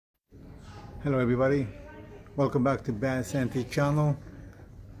Hello everybody, welcome back to Bad Santi channel.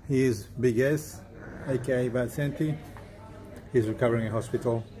 He is Big S, aka Bad Santi. He's recovering in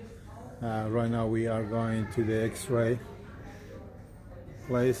hospital. Right now we are going to the x-ray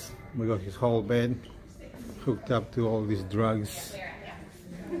place. We got his whole bed hooked up to all these drugs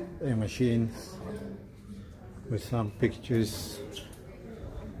and machines with some pictures,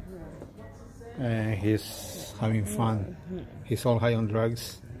 and he's having fun. He's all high on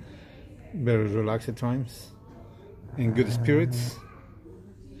drugs, very relaxed at times, in good spirits.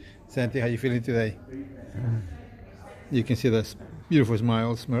 Santi, how you feeling today? You can see this beautiful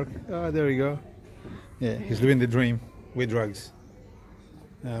smile, smirk. Oh, there you go. Yeah, he's living the dream with drugs.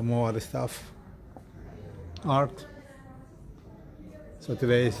 More other stuff. Art. So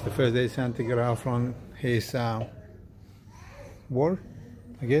today is the first day Santi got out from his ward,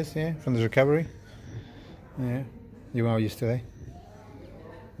 I guess, yeah, from the recovery. Yeah, you are used today.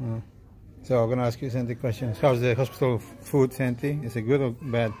 So I'm gonna ask you Santi questions. How's the hospital food, Santi? Is it good or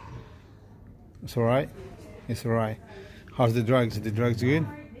bad? It's alright? It's alright. How's the drugs? Are the drugs good?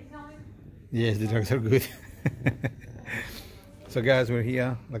 Yes, the drugs are good. So guys, we're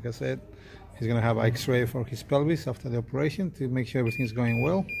here, like I said. He's gonna have x-ray for his pelvis after the operation to make sure everything's going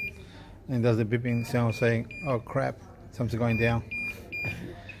well. And does the beeping sound saying, oh crap, something's going down.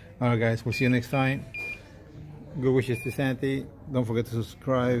 Alright guys, we'll see you next time. Good wishes to Santi. Don't forget to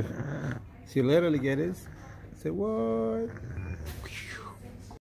subscribe. See you later, alligators. Say what?